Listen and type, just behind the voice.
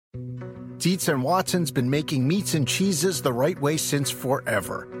Dietz and Watson's been making meats and cheeses the right way since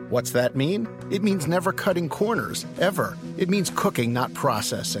forever. What's that mean? It means never cutting corners, ever. It means cooking, not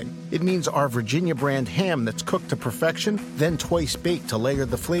processing. It means our Virginia brand ham that's cooked to perfection, then twice baked to layer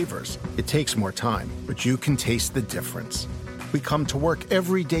the flavors. It takes more time, but you can taste the difference. We come to work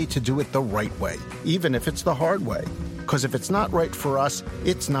every day to do it the right way, even if it's the hard way. Because if it's not right for us,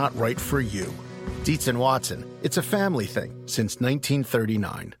 it's not right for you. Dietz and Watson, it's a family thing since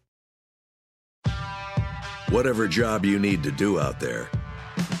 1939. Whatever job you need to do out there,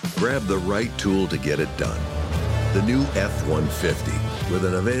 grab the right tool to get it done. The new F-150 with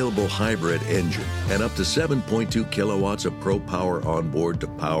an available hybrid engine and up to 7.2 kilowatts of Pro Power on board to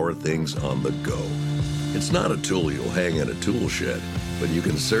power things on the go. It's not a tool you'll hang in a tool shed, but you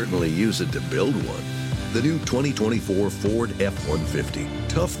can certainly use it to build one. The new 2024 Ford F-150.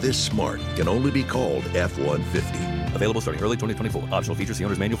 Tough this smart can only be called F-150. Available starting early 2024. Optional features, the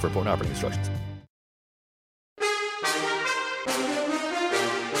owner's manual for important operating instructions.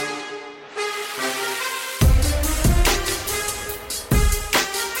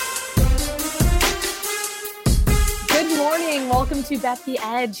 Welcome to Bet the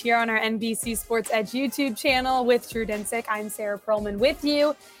Edge here on our NBC Sports Edge YouTube channel with Drew Dinsick. I'm Sarah Perlman with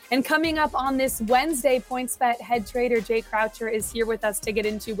you. And coming up on this Wednesday, PointsBet head trader Jay Croucher is here with us to get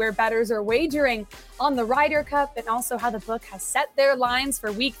into where bettors are wagering on the Ryder Cup and also how the book has set their lines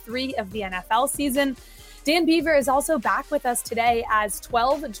for week 3 of the NFL season. Dan Beaver is also back with us today as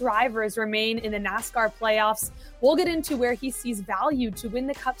 12 drivers remain in the NASCAR playoffs. We'll get into where he sees value to win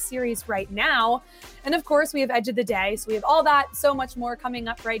the Cup Series right now. And of course, we have Edge of the Day. So we have all that, so much more coming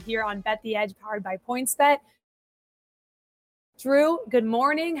up right here on Bet the Edge, powered by PointsBet. Drew, good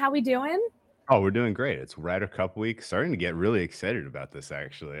morning. How we doing? Oh, we're doing great. It's Ryder Cup week. Starting to get really excited about this,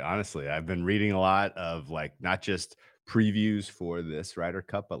 actually. Honestly, I've been reading a lot of not just previews for this Ryder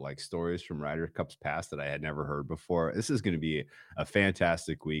Cup, but stories from Ryder Cups past that I had never heard before. This is going to be a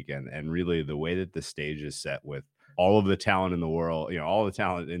fantastic weekend, and really the way that the stage is set with all of the talent in the world, all the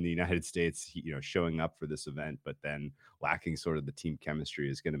talent in the United States, showing up for this event, but then lacking sort of the team chemistry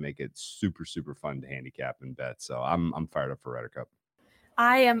is going to make it super, super fun to handicap and bet. So I'm fired up for Ryder Cup.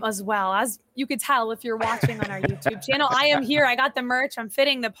 I am as well. As you could tell if you're watching on our YouTube channel, I am here. I got the merch. I'm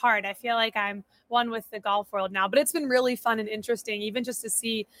fitting the part. I feel like I'm one with the golf world now, but it's been really fun and interesting, even just to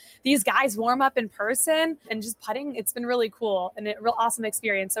see these guys warm up in person and just putting. It's been really cool and a real awesome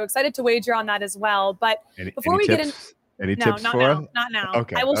experience. So excited to wager on that as well. But before we get in, any tips for us? Not now.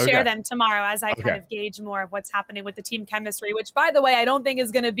 Okay. I will share them tomorrow as I kind of gauge more of what's happening with the team chemistry, which, by the way, I don't think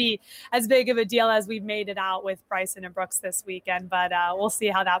is going to be as big of a deal as we've made it out with Bryson and Brooks this weekend. But we'll see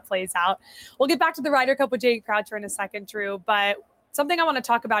how that plays out. We'll get back to the Ryder Cup with Jay Croucher in a second, Drew. But something I want to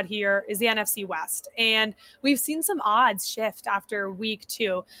talk about here is the NFC West. And we've seen some odds shift after week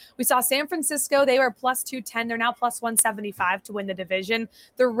 2. We saw San Francisco, they were plus 210. They're now plus 175 to win the division.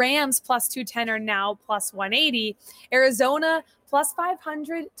 The Rams plus 210 are now plus 180. Arizona plus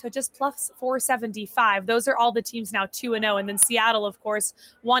 500 to just plus 475. Those are all the teams now 2-0. And then Seattle, of course,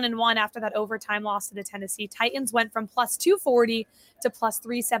 1-1 after that overtime loss to the Tennessee Titans, went from plus 240 to plus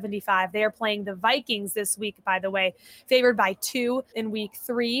 375. They are playing the Vikings this week, by the way, favored by 2 in week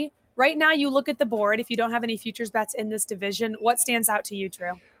 3. Right now, you look at the board. If you don't have any futures bets in this division, what stands out to you,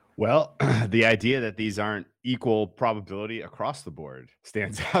 Drew? Well, the idea that these aren't equal probability across the board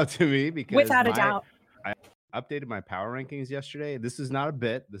stands out to me because without a doubt. I updated my power rankings yesterday. This is not a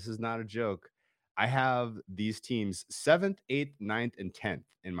bit. This is not a joke. I have these teams 7th, 8th, 9th, and 10th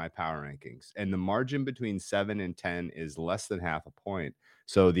in my power rankings. And the margin between 7 and 10 is less than half a point.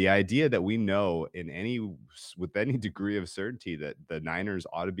 So the idea that we know with any degree of certainty that the Niners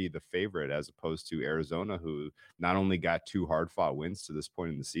ought to be the favorite as opposed to Arizona, who not only got 2 hard-fought wins to this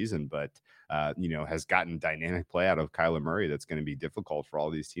point in the season, but has gotten dynamic play out of Kyler Murray that's going to be difficult for all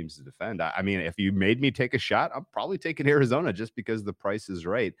these teams to defend. I mean, if you made me take a shot, I'm probably taking Arizona just because the price is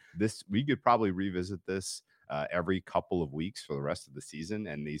right. We could probably revisit this every couple of weeks for the rest of the season,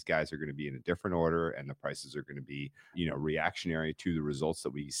 and these guys are going to be in a different order, and the prices are going to be reactionary to the results that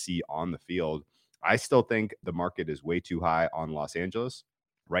we see on the field. I still think the market is way too high on Los Angeles.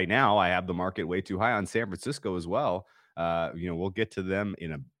 Right now, I have the market way too high on San Francisco as well. We'll get to them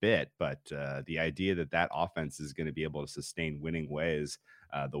in a bit, but the idea that offense is going to be able to sustain winning ways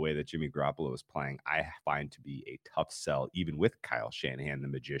the way that Jimmy Garoppolo is playing, I find to be a tough sell, even with Kyle Shanahan, the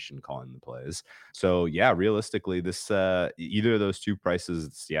magician, calling the plays. So, yeah, realistically, this either of those two prices,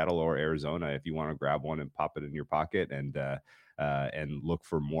 Seattle or Arizona, if you want to grab one and pop it in your pocket and look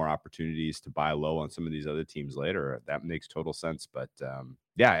for more opportunities to buy low on some of these other teams later, that makes total sense. But,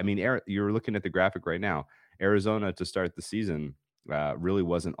 yeah, I mean, you're looking at the graphic right now. Arizona to start the season really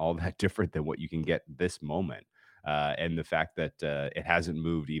wasn't all that different than what you can get this moment. And the fact that it hasn't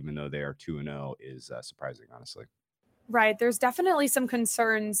moved, even though they are 2-0, is surprising, honestly. Right. There's definitely some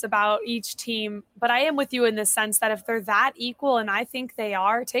concerns about each team, but I am with you in the sense that if they're that equal, and I think they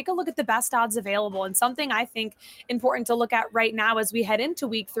are, take a look at the best odds available. And something I think important to look at right now as we head into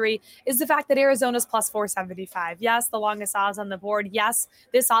week 3 is the fact that Arizona's plus 475. Yes, the longest odds on the board. Yes,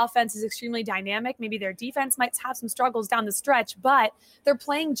 this offense is extremely dynamic. Maybe their defense might have some struggles down the stretch, but they're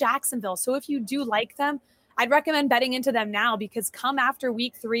playing Jacksonville. So if you do like them, I'd recommend betting into them now, because come after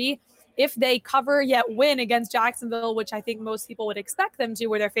week 3, if they cover yet win against Jacksonville, which I think most people would expect them to,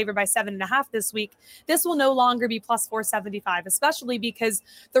 where they're favored by 7.5 this week, this will no longer be plus 475, especially because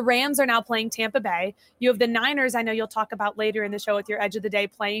the Rams are now playing Tampa Bay. You have the Niners, I know you'll talk about later in the show with your edge of the day,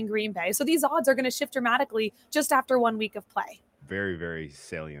 playing Green Bay. So these odds are going to shift dramatically just after 1 week of play. Very, very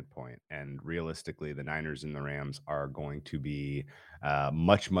salient point. And realistically, the Niners and the Rams are going to be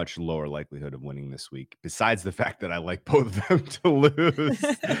much, much lower likelihood of winning this week, besides the fact that I like both of them to lose.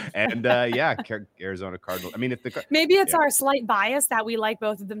 And Arizona Cardinals. I mean, maybe it's our slight bias that we like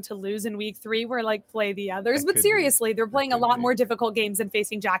both of them to lose in week 3. We're like, play the others. But seriously, they're playing a lot more difficult games than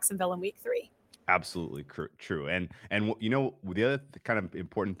facing Jacksonville in week 3. Absolutely true. And you know, the other kind of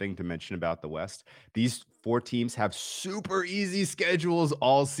important thing to mention about the West, these 4 teams have super easy schedules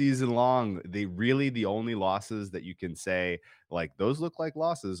all season long. The only losses that you can say like those look like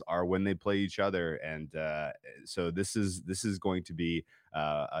losses are when they play each other. And so this is going to be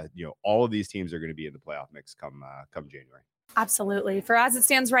all of these teams are going to be in the playoff mix come January. Absolutely. For as it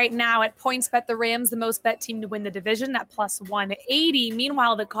stands right now at PointsBet, the Rams, the most bet team to win the division at plus 180.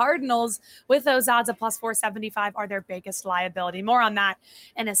 Meanwhile, the Cardinals, with those odds of plus 475, are their biggest liability. More on that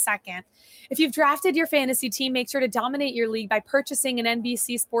in a second. If you've drafted your fantasy team, make sure to dominate your league by purchasing an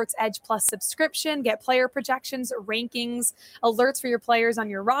NBC Sports Edge Plus subscription. Get player projections, rankings, alerts for your players on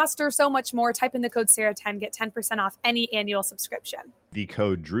your roster, so much more. Type in the code Sarah10, get 10% off any annual subscription. The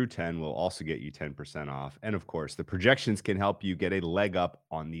code Drew10 will also get you 10% off. And of course, the projections can help you get a leg up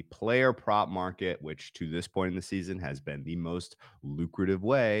on the player prop market, which to this point in the season has been the most lucrative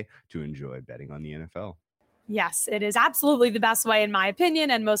way to enjoy betting on the NFL. Yes, it is absolutely the best way, in my opinion,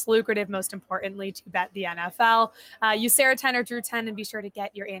 and most lucrative, most importantly, to bet the NFL. Use Sarah10 or Drew10 and be sure to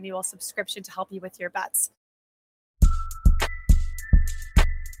get your annual subscription to help you with your bets.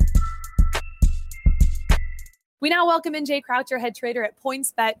 We now welcome in Jay Croucher, head trader at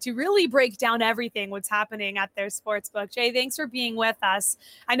PointsBet, to really break down everything what's happening at their sportsbook. Jay, thanks for being with us.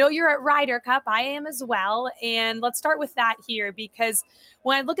 I know you're at Ryder Cup. I am as well. And let's start with that here, because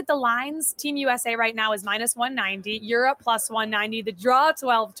when I look at the lines, Team USA right now is minus 190, Europe plus 190, the draw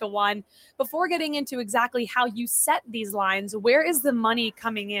 12-1. Before getting into exactly how you set these lines, where is the money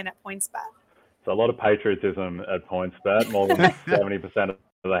coming in at PointsBet? So a lot of patriotism at PointsBet. More than 70% of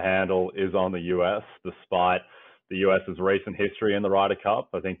the handle is on the US, despite the US's recent history in the Ryder Cup.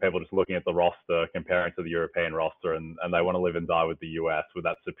 I think people are just looking at the roster, comparing to the European roster, and they want to live and die with the US with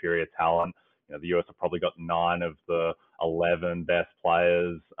that superior talent. You know, the US have probably got 9 of the 11 best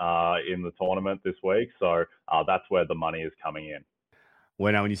players in the tournament this week. So that's where the money is coming in.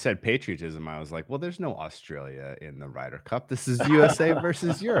 When you said patriotism, I was like, well, there's no Australia in the Ryder Cup. This is USA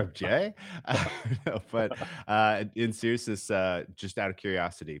versus Europe, Jay. But in seriousness, just out of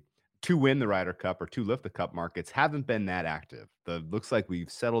curiosity, to win the Ryder Cup or to lift the cup markets haven't been that active. Looks like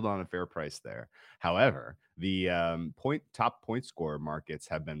we've settled on a fair price there. However, the top point scorer markets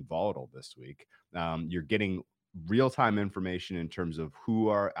have been volatile this week. You're getting real-time information in terms of who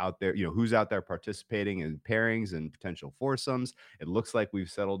are out there, who's out there participating in pairings and potential foursomes. It looks like we've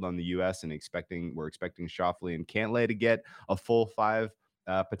settled on the US and we're expecting Schauffele and Cantlay to get a full 5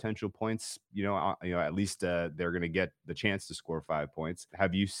 potential points. At least they're going to get the chance to score 5 points.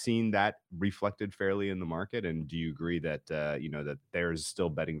 Have you seen that reflected fairly in the market? And do you agree that that there's still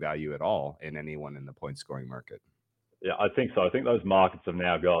betting value at all in anyone in the point scoring market? Yeah, I think so. I think those markets have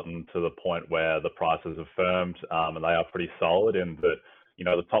now gotten to the point where the prices have firmed, and they are pretty solid in that,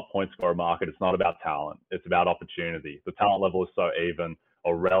 the top point scorer market, it's not about talent. It's about opportunity. The talent level is so even,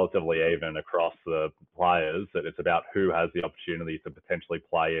 or relatively even, across the players, that it's about who has the opportunity to potentially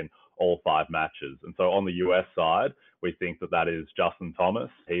play in all 5 matches. And so on the US side, we think that is Justin Thomas.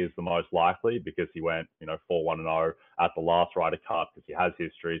 He is the most likely because he went, 4-1-0 at the last Ryder Cup, because he has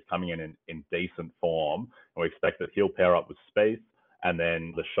history. He's coming in decent form. And we expect that he'll pair up with Spieth. And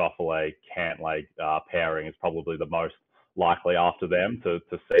then the Schauffele Cantlay pairing is probably the most likely after them to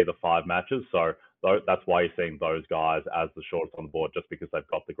see the 5 matches. So That's why you're seeing those guys as the shorts on the board, just because they've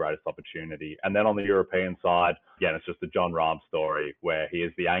got the greatest opportunity. And then on the European side, again, it's just a Jon Rahm story where he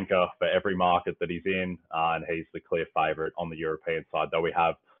is the anchor for every market that he's in, and he's the clear favourite on the European side, though we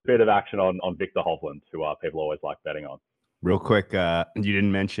have a bit of action on Victor Hovland, who people always like betting on. Real quick, you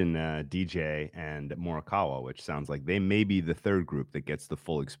didn't mention DJ and Morikawa, which sounds like they may be the third group that gets the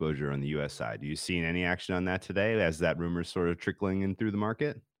full exposure on the U.S. side. Do you see any action on that today as that rumor sort of trickling in through the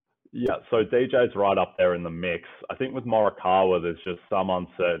market? Yeah, so DJ's right up there in the mix. I think with Morikawa, there's just some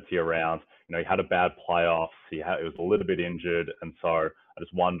uncertainty around. He had a bad playoffs. He was a little bit injured, and so I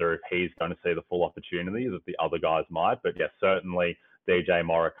just wonder if he's going to see the full opportunity that the other guys might. But yeah, certainly DJ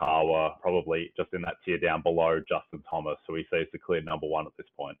Morikawa, probably just in that tier down below Justin Thomas, who he sees the clear number one at this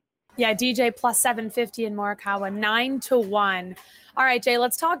point. Yeah, DJ plus 750 and Morikawa 9-1. All right, Jay,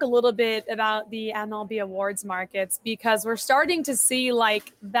 let's talk a little bit about the MLB awards markets, because we're starting to see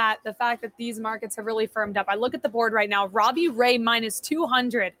like that, the fact that these markets have really firmed up. I look at the board right now, Robbie Ray minus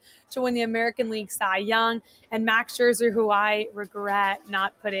 200 to win the American League Cy Young, and Max Scherzer, who I regret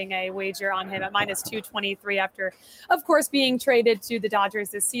not putting a wager on him, at minus 223 after, of course, being traded to the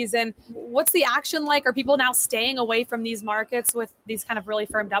Dodgers this season. What's the action like? Are people now staying away from these markets with these kind of really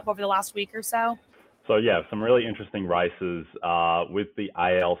firmed up over the last week or so? So yeah, some really interesting races with the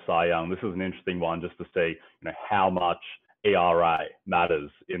AL Cy Young. This is an interesting one just to see, how much ERA matters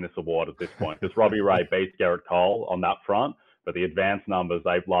in this award at this point, because Robbie Ray beats Gerrit Cole on that front, but the advanced numbers,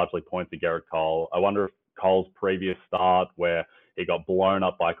 they largely point to Gerrit Cole. I wonder if Cole's previous start, where he got blown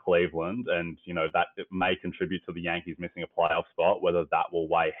up by Cleveland, and that it may contribute to the Yankees missing a playoff spot, whether that will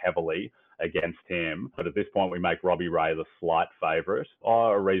weigh heavily against him. But at this point, we make Robbie Ray the slight favourite,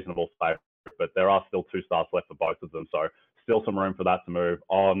 or a reasonable favourite. But there are still 2 starts left for both of them, so still some room for that to move.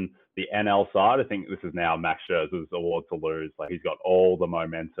 On the NL side, I think this is now Max Scherzer's award to lose. Like, he's got all the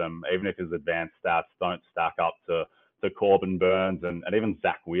momentum, even if his advanced stats don't stack up to Corbin Burns and even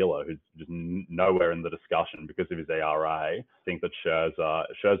Zach Wheeler, who's just nowhere in the discussion because of his ERA. I think that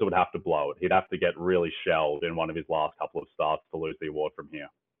Scherzer would have to blow it. He'd have to get really shelled in one of his last couple of starts to lose the award from here.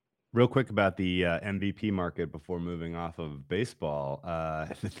 Real quick about the MVP market before moving off of baseball.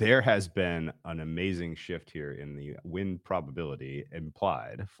 There has been an amazing shift here in the win probability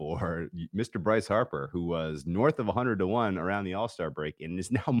implied for Mr. Bryce Harper, who was north of 100-1 around the All-Star break and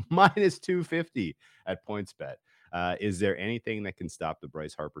is now minus 250 at PointsBet. Is there anything that can stop the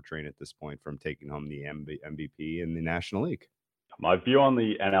Bryce Harper train at this point from taking home the MVP in the National League? My view on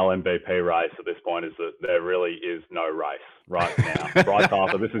the NL MVP race at this point is that there really is no race right now. Bryce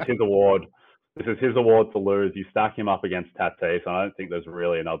Harper, this is his award. This is his award to lose. You stack him up against Tatis, and I don't think there's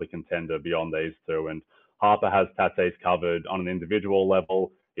really another contender beyond these two. And Harper has Tatis covered on an individual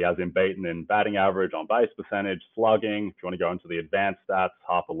level. He has him beaten in batting average, on base percentage, slugging. If you want to go into the advanced stats,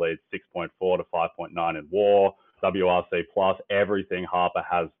 Harper leads 6.4 to 5.9 in WAR, WRC plus, everything Harper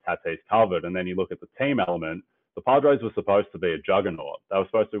has Tatis covered. And then you look at the team element. The Padres were supposed to be a juggernaut. They were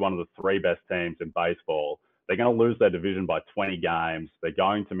supposed to be one of the 3 best teams in baseball. They're going to lose their division by 20 games. They're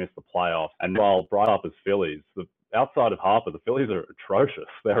going to miss the playoffs. And while Bryce Harper's Phillies, outside of Harper, the Phillies are atrocious.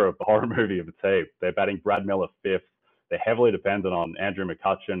 They're a horror movie of a team. They're batting Brad Miller 5th. They're heavily dependent on Andrew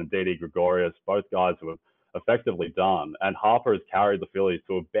McCutchen and Didi Gregorius, both guys who have effectively done. And Harper has carried the Phillies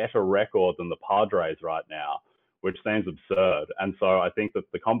to a better record than the Padres right now, which seems absurd. And so I think that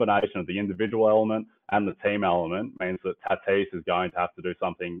the combination of the individual element and the team element means that Tatis is going to have to do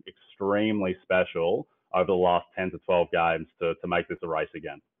something extremely special over the last 10 to 12 games to make this a race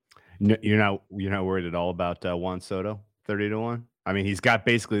again. No, you're not worried at all about Juan Soto, 30-1? I mean, he's got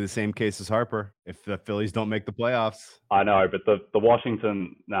basically the same case as Harper if the Phillies don't make the playoffs. I know, but the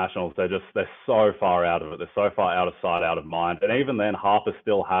Washington Nationals, they're so far out of it. They're so far out of sight, out of mind. And even then, Harper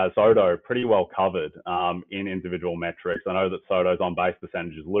still has Soto pretty well covered in individual metrics. I know that Soto's on-base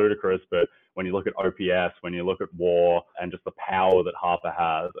percentage is ludicrous, but when you look at OPS, when you look at WAR, and just the power that Harper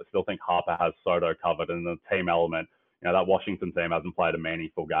has, I still think Harper has Soto covered. And the team element, that Washington team hasn't played a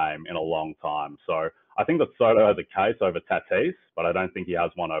meaningful game in a long time. So I think that Soto has a case over Tatis, but I don't think he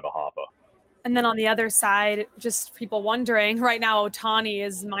has one over Harper. And then on the other side, just people wondering, right now Ohtani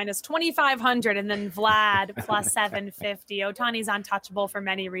is minus 2,500 and then Vlad plus 750. Ohtani's untouchable for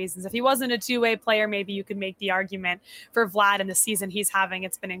many reasons. If he wasn't a two-way player, maybe you could make the argument for Vlad in the season he's having.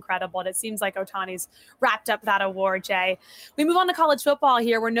 It's been incredible. And it seems like Ohtani's wrapped up that award, Jay. We move on to college football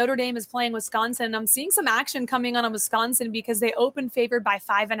here where Notre Dame is playing Wisconsin. And I'm seeing some action coming on Wisconsin because they opened favored by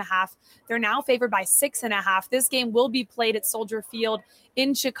 5.5. They're now favored by 6.5. This game will be played at Soldier Field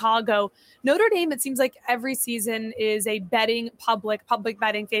in Chicago. Notre Dame, it seems like every season is a public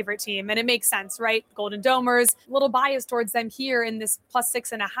betting favorite team. And it makes sense, right? Golden Domers, a little biased towards them here in this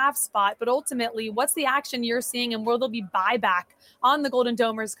 +6.5 spot. But ultimately, what's the action you're seeing, and will there be buyback on the Golden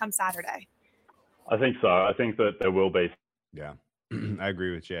Domers come Saturday? I think so. I think that there will be. Yeah, I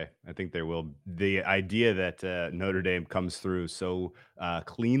agree with Jay. I think there will. The idea that Notre Dame comes through so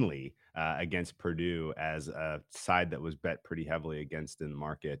cleanly against Purdue as a side that was bet pretty heavily against in the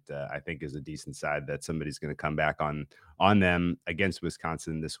market, I think is a decent side that somebody's going to come back on them against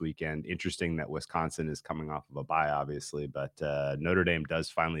Wisconsin this weekend. Interesting that Wisconsin is coming off of a bye, obviously, but Notre Dame does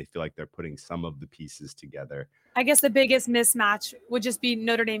finally feel like they're putting some of the pieces together. I guess the biggest mismatch would just be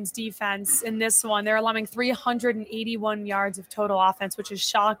Notre Dame's defense in this one. They're allowing 381 yards of total offense, which is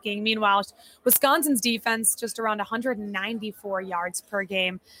shocking. Meanwhile, Wisconsin's defense just around 194 yards per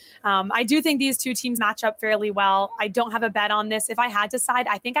game. I do think these two teams match up fairly well. I don't have a bet on this. If I had to side,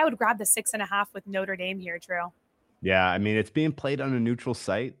 I think I would grab the 6.5 with Notre Dame here, Drew. Yeah, I mean, it's being played on a neutral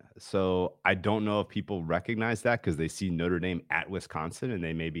site, so I don't know if people recognize that because they see Notre Dame at Wisconsin and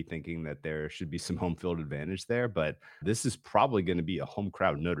they may be thinking that there should be some home field advantage there, but this is probably going to be a home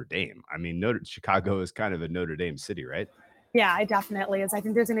crowd Notre Dame. I mean, Chicago is kind of a Notre Dame city, right? Yeah, it definitely is. I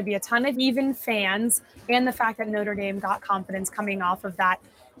think there's going to be a ton of even fans, and the fact that Notre Dame got confidence coming off of that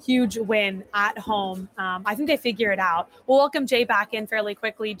huge win at home. I think they figure it out. We'll welcome Jay back in fairly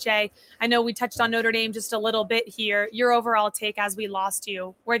quickly. Jay, I know we touched on Notre Dame just a little bit here. Your overall take as we lost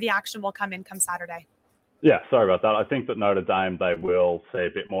you, where the action will come in come Saturday. Yeah, sorry about that. I think that Notre Dame, they will see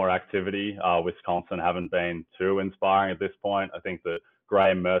a bit more activity. Wisconsin haven't been too inspiring at this point. I think that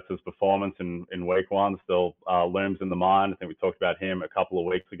Graham Mertz's performance in week one still looms in the mind. I think we talked about him a couple of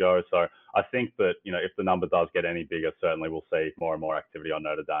weeks ago. So I think that, if the number does get any bigger, certainly we'll see more and more activity on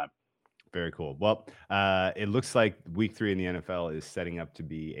Notre Dame. Very cool. Well, it looks like week 3 in the NFL is setting up to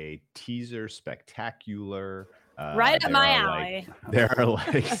be a teaser spectacular. Right up my alley. There are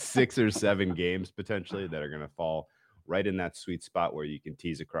like 6 or 7 games potentially that are going to fall right in that sweet spot where you can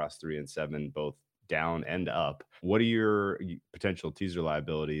tease across 3 and 7, both down and up. What are your potential teaser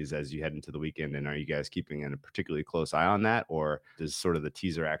liabilities as you head into the weekend? And are you guys keeping a particularly close eye on that? Or does sort of the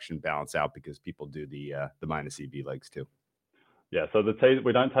teaser action balance out because people do the minus EV legs too? Yeah, so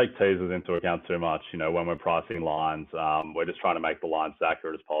we don't take teasers into account too much, when we're pricing lines. We're just trying to make the lines as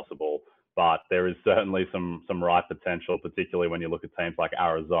accurate as possible. But there is certainly some right potential, particularly when you look at teams like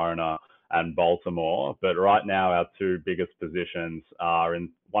Arizona and Baltimore. But right now, our 2 biggest positions are in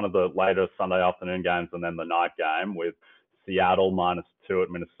one of the later Sunday afternoon games and then the night game, with Seattle -2 at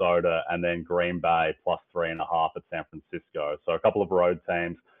Minnesota and then Green Bay +3.5 at San Francisco. So a couple of road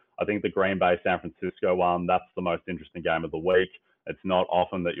teams. I think the Green Bay San Francisco one, that's the most interesting game of the week. It's not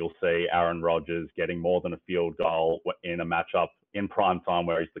often that you'll see Aaron Rodgers getting more than a field goal in a matchup in prime time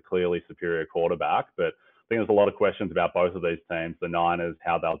where he's the clearly superior quarterback. But I think there's a lot of questions about both of these teams. The Niners,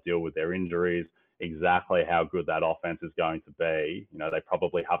 how they'll deal with their injuries, exactly how good that offense is going to be. They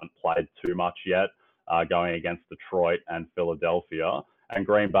probably haven't played too much yet going against Detroit and Philadelphia. And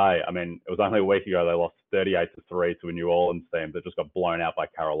Green Bay, I mean, it was only a week ago they lost 38-3 to a New Orleans team that just got blown out by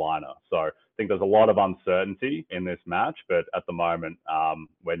Carolina. So I think there's a lot of uncertainty in this match, but at the moment,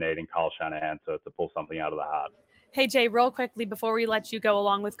 we're needing Kyle Shanahan to pull something out of the hat. Hey, Jay, real quickly before we let you go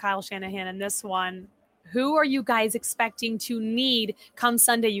along with Kyle Shanahan in this one, who are you guys expecting to need come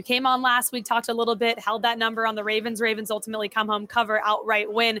Sunday? You came on last week, talked a little bit, held that number on the Ravens. Ravens ultimately come home, cover,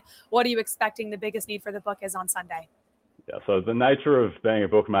 outright win. What are you expecting the biggest need for the book is on Sunday? Yeah, so the nature of being a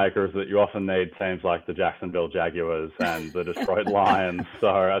bookmaker is that you often need teams like the Jacksonville Jaguars and the Detroit Lions. So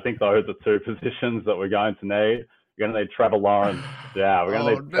I think those are 2 positions that we're going to need. You're going to need Trevor Lawrence. Yeah, we're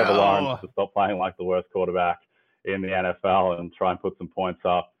going to need Trevor Lawrence to stop playing like the worst quarterback in the NFL and try and put some points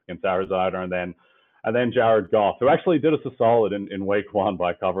up against Arizona. And then Jared Goff, who actually did us a solid in week 1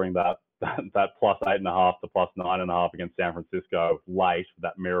 by covering that +8.5 to +9.5 against San Francisco late,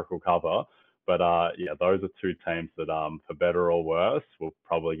 that miracle cover. But yeah, those are 2 teams that, for better or worse, we're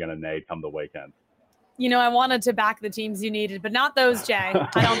probably going to need come the weekend. I wanted to back the teams you needed, but not those, Jay.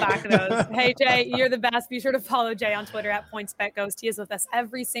 I don't back those. Hey, Jay, you're the best. Be sure to follow Jay on Twitter at PointsBetGhost. He is with us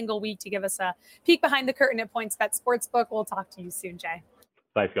every single week to give us a peek behind the curtain at PointsBet Sportsbook. We'll talk to you soon, Jay.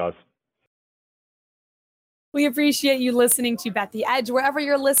 Thanks, guys. We appreciate you listening to Bet the Edge. Wherever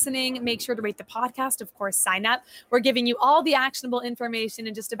you're listening, make sure to rate the podcast. Of course, sign up. We're giving you all the actionable information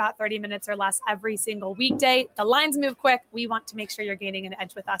in just about 30 minutes or less every single weekday. The lines move quick. We want to make sure you're gaining an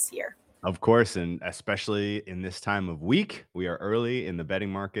edge with us here. Of course, and especially in this time of week, we are early in the betting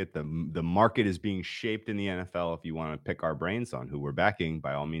market. The market is being shaped in the NFL. If you want to pick our brains on who we're backing,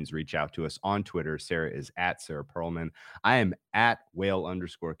 by all means, reach out to us on Twitter. Sarah is at Sarah Perlman. I am at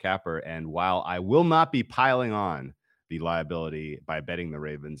whale_capper. And while I will not be piling on the liability by betting the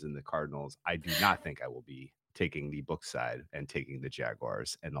Ravens and the Cardinals, I do not think I will be taking the book side and taking the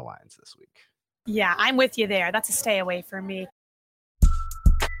Jaguars and the Lions this week. Yeah, I'm with you there. That's a stay away for me.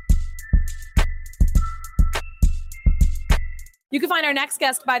 You can find our next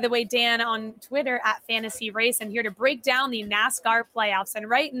guest, by the way, Dan, on Twitter at Fantasy Race, and here to break down the NASCAR playoffs. And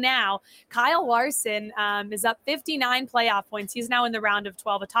right now, Kyle Larson is up 59 playoff points. He's now in the round of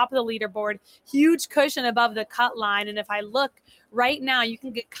 12, atop of the leaderboard, huge cushion above the cut line. And if I look right now, you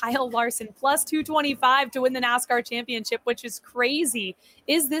can get Kyle Larson plus 225 to win the NASCAR championship, which is crazy.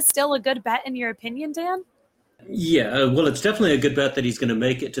 Is this still a good bet in your opinion, Dan? Yeah, well, it's definitely a good bet that he's going to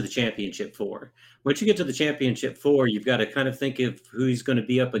make it to the championship four. Once you get to the championship four, you've got to kind of think of who he's going to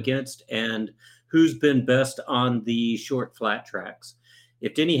be up against and who's been best on the short flat tracks.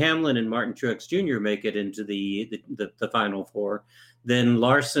 If Denny Hamlin and Martin Truex Jr. make it into the final four, then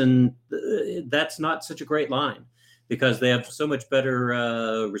Larson, that's not such a great line because they have so much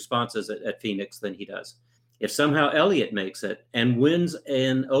better responses at Phoenix than he does. If somehow Elliott makes it and wins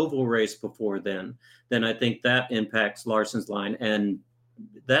an oval race before then I think that impacts Larson's line, and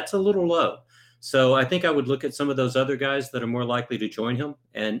that's a little low. So I think I would look at some of those other guys that are more likely to join him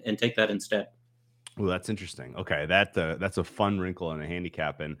and take that instead. Well, that's interesting. Okay, that's a fun wrinkle in a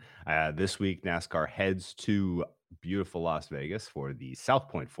handicap. And this week, NASCAR heads to beautiful Las Vegas for the South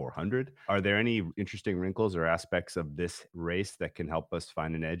Point 400. Are there any interesting wrinkles or aspects of this race that can help us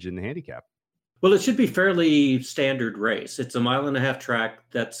find an edge in the handicap? Well, it should be fairly standard race. It's a 1.5 mile track.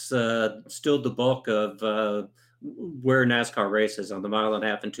 That's still the bulk of where NASCAR races, on the 1.5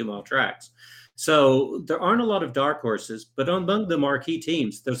 mile and 2 mile tracks. So there aren't a lot of dark horses, but among the marquee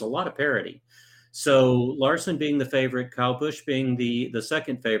teams, there's a lot of parity. So Larson being the favorite, Kyle Busch being the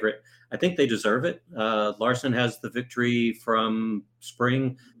second favorite, I think they deserve it. Larson has the victory from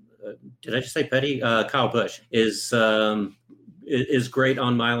spring. Did I just say Petty? Kyle Busch is great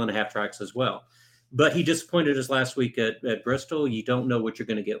on 1.5 mile tracks as well. But he disappointed us last week at Bristol. You don't know what you're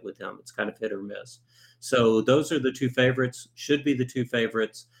going to get with him. It's kind of hit or miss. So those are the two favorites, should be the two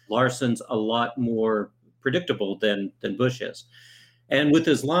favorites. Larson's a lot more predictable than Busch is. And with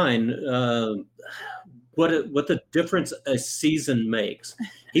his line, what the difference a season makes.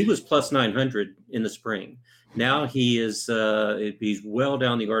 He was plus 900 in the spring. Now he's well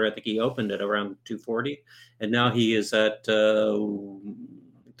down the order. I think he opened at around 240, and now he is at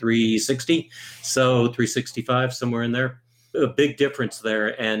 360, so 365, somewhere in there. A big difference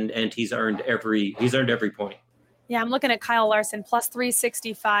there, and he's earned every point. Yeah, I'm looking at Kyle Larson plus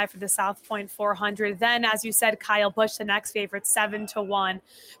 365 for the South Point 400. Then, as you said, Kyle Busch, the next favorite, 7-1.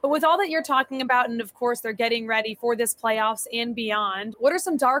 But with all that you're talking about, and of course they're getting ready for this playoffs and beyond, what are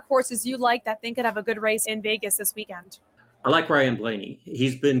some dark horses you like that think could have a good race in Vegas this weekend? I like Ryan Blaney.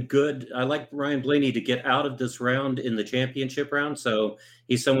 He's been good. I like Ryan Blaney to get out of this round in the championship round. So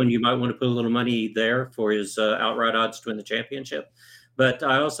he's someone you might want to put a little money there for his outright odds to win the championship. But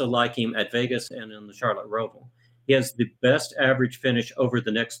I also like him at Vegas and in the Charlotte Roval. He has the best average finish over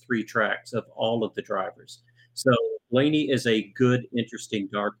the next 3 tracks of all of the drivers. So Blaney is a good, interesting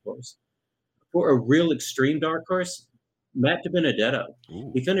dark horse. For a real extreme dark horse, Matt DiBenedetto.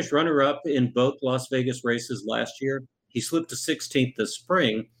 Ooh. He finished runner-up in both Las Vegas races last year. He slipped to 16th this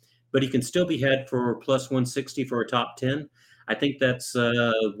spring, but he can still be had for plus 160 for a top 10. I think that's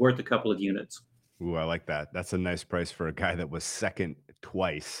worth a couple of units. Ooh, I like that. That's a nice price for a guy that was second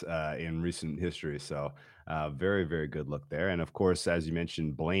twice in recent history. So very, very good look there. And of course, as you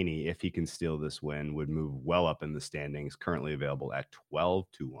mentioned, Blaney, if he can steal this win, would move well up in the standings, currently available at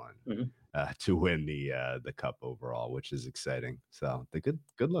 12-1 to win the Cup overall, which is exciting. So the good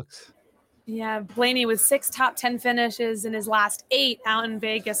looks. Yeah, Blaney with 6 top 10 finishes in his last 8 out in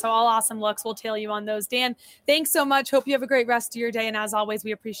Vegas. So all awesome looks. We'll tail you on those. Dan, thanks so much. Hope you have a great rest of your day. And as always,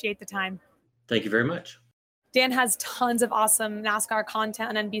 we appreciate the time. Thank you very much. Dan has tons of awesome NASCAR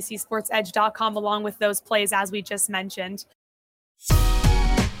content on NBCSportsEdge.com, along with those plays, as we just mentioned.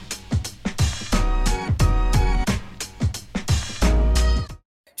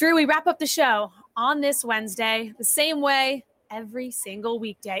 Drew, we wrap up the show on this Wednesday the same way every single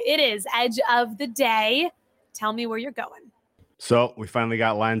weekday. It is Edge of the Day. Tell me where you're going. So we finally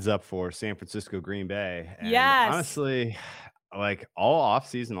got lines up for San Francisco, Green Bay. And yes. Honestly, like all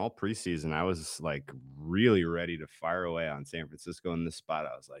offseason, all preseason, I was like really ready to fire away on San Francisco in this spot.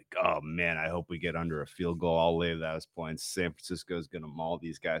 I was like, oh man, I hope we get under a field goal. I'll lay those points. San Francisco is going to maul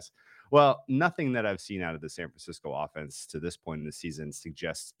these guys. Well, nothing that I've seen out of the San Francisco offense to this point in the season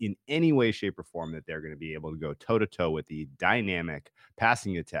suggests in any way, shape, or form that they're going to be able to go toe-to-toe with the dynamic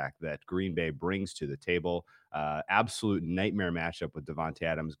passing attack that Green Bay brings to the table. Absolute nightmare matchup with Davante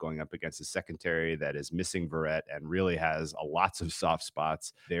Adams going up against a secondary that is missing Verrett and really has lots of soft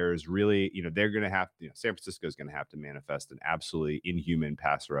spots. There's really, they're going to have, San Francisco is going to have to manifest an absolutely inhuman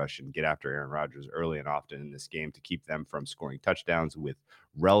pass rush and get after Aaron Rodgers early and often in this game to keep them from scoring touchdowns with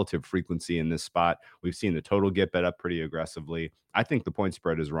relative frequency in this spot. We've seen the total get bet up pretty aggressively. I think the point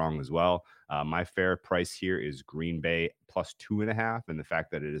spread is wrong as well. My fair price here is Green Bay plus 2.5. And the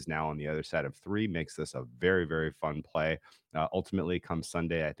fact that it is now on the other side of 3 makes this a very, very fun play. Ultimately, come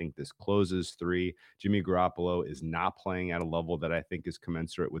Sunday, I think this closes 3. Jimmy Garoppolo is not playing at a level that I think is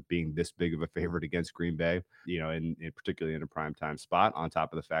commensurate with being this big of a favorite against Green Bay, in particularly in a primetime spot, on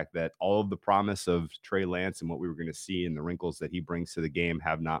top of the fact that all of the promise of Trey Lance and what we were going to see and the wrinkles that he brings to the game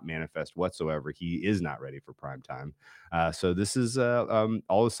have not manifest whatsoever. He is not ready for primetime. So this is all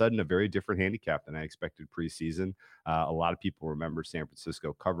of a sudden a very different handicap than I expected preseason. A lot of people remember San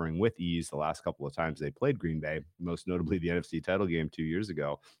Francisco covering with ease the last couple of times they played Green Bay, most notably the NFC title game 2 years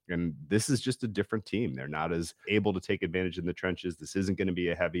ago. And this is just a different team. They're not as able to take advantage in the trenches. This isn't going to be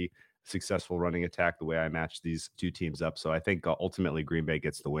a heavy, successful running attack the way I matched these two teams up. So I think ultimately Green Bay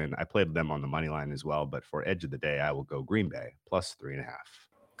gets the win. I played them on the money line as well, but for edge of the day, I will go Green Bay plus 3.5.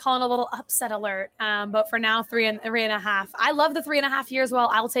 Calling a little upset alert. But for now, 3.5. I love the 3.5 here as well.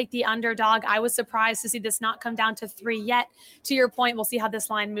 I'll take the underdog. I was surprised to see this not come down to 3 yet. To your point, we'll see how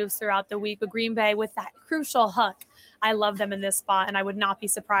this line moves throughout the week. But Green Bay with that crucial hook, I love them in this spot, and I would not be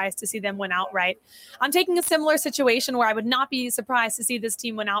surprised to see them win outright. I'm taking a similar situation where I would not be surprised to see this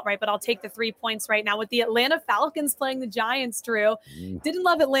team win outright, but I'll take the 3 points right now with the Atlanta Falcons playing the Giants, Drew. Didn't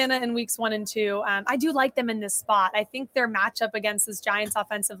love Atlanta in weeks 1 and 2. I do like them in this spot. I think their matchup against this Giants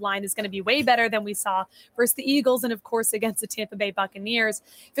offensive line is going to be way better than we saw versus the Eagles and, of course, against the Tampa Bay Buccaneers.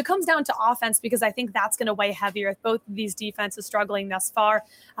 If it comes down to offense, because I think that's going to weigh heavier with both of these defenses struggling thus far,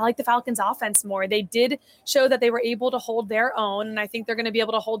 I like the Falcons offense more. They did show that they were able to hold their own, and I think they're going to be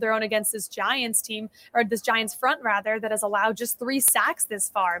able to hold their own against this Giants team, or this Giants front rather, that has allowed just 3 sacks this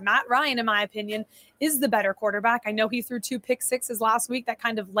far. Matt Ryan, in my opinion, is the better quarterback. I know he threw 2 pick sixes last week that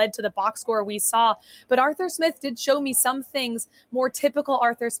kind of led to the box score we saw, but Arthur Smith did show me some things, more typical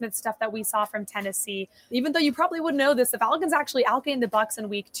Arthur Smith stuff that we saw from Tennessee. Even though you probably wouldn't know this, the Falcons actually outgained the Bucs in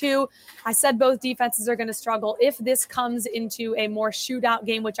week 2. I said both defenses are going to struggle. If this comes into a more shootout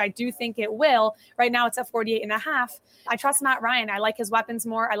game, which I do think it will, right now it's at 48.5. I trust Matt Ryan. I like his weapons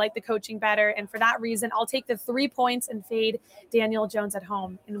more. I like the coaching better. And for that reason, I'll take the 3 points and fade Daniel Jones at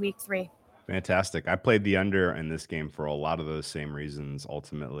home in week 3. Fantastic. I played the under in this game for a lot of those same reasons.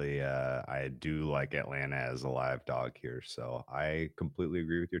 Ultimately, I do like Atlanta as a live dog here. So I completely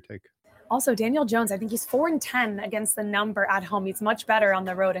agree with your take. Also, Daniel Jones, I think he's 4-10 against the number at home. He's much better on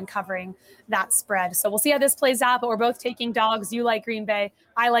the road and covering that spread. So we'll see how this plays out, but we're both taking dogs. You like Green Bay.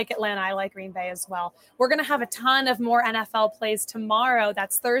 I like Atlanta. I like Green Bay as well. We're going to have a ton of more NFL plays tomorrow.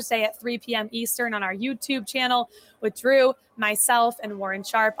 That's Thursday at 3 p.m. Eastern on our YouTube channel with Drew, myself, and Warren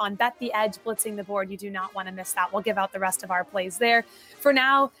Sharp on Bet the Edge, blitzing the board. You do not want to miss that. We'll give out the rest of our plays there. For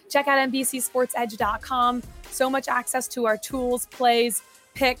now, check out NBCSportsEdge.com. So much access to our tools, plays,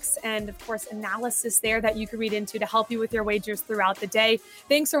 picks, and of course analysis there that you can read into to help you with your wagers throughout the day.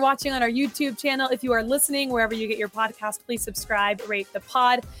 Thanks for watching on our YouTube channel. If you are listening wherever you get your podcast, please subscribe, rate the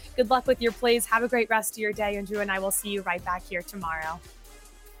pod. Good luck with your plays. Have a great rest of your day, and Drew and I will see you right back here tomorrow.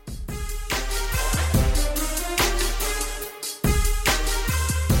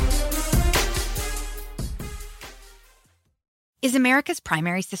 Is America's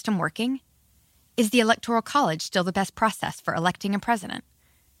primary system working? Is the Electoral College still the best process for electing a president?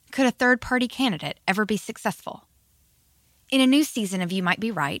 Could a third-party candidate ever be successful? In a new season of You Might Be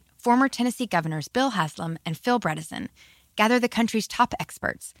Right, former Tennessee governors Bill Haslam and Phil Bredesen gather the country's top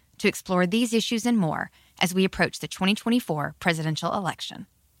experts to explore these issues and more as we approach the 2024 presidential election.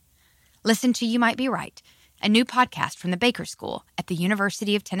 Listen to You Might Be Right, a new podcast from the Baker School at the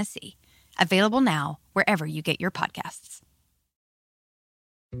University of Tennessee, available now wherever you get your podcasts.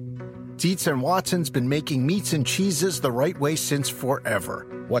 Dietz & Watson's been making meats and cheeses the right way since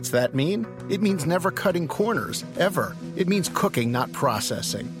forever. What's that mean? It means never cutting corners, ever. It means cooking, not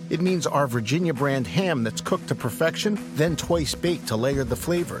processing. It means our Virginia brand ham that's cooked to perfection, then twice baked to layer the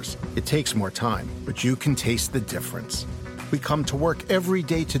flavors. It takes more time, but you can taste the difference. We come to work every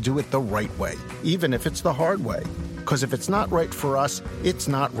day to do it the right way, even if it's the hard way. Because if it's not right for us, it's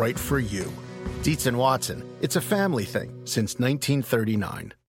not right for you. Dietz & Watson, it's a family thing since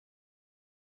 1939.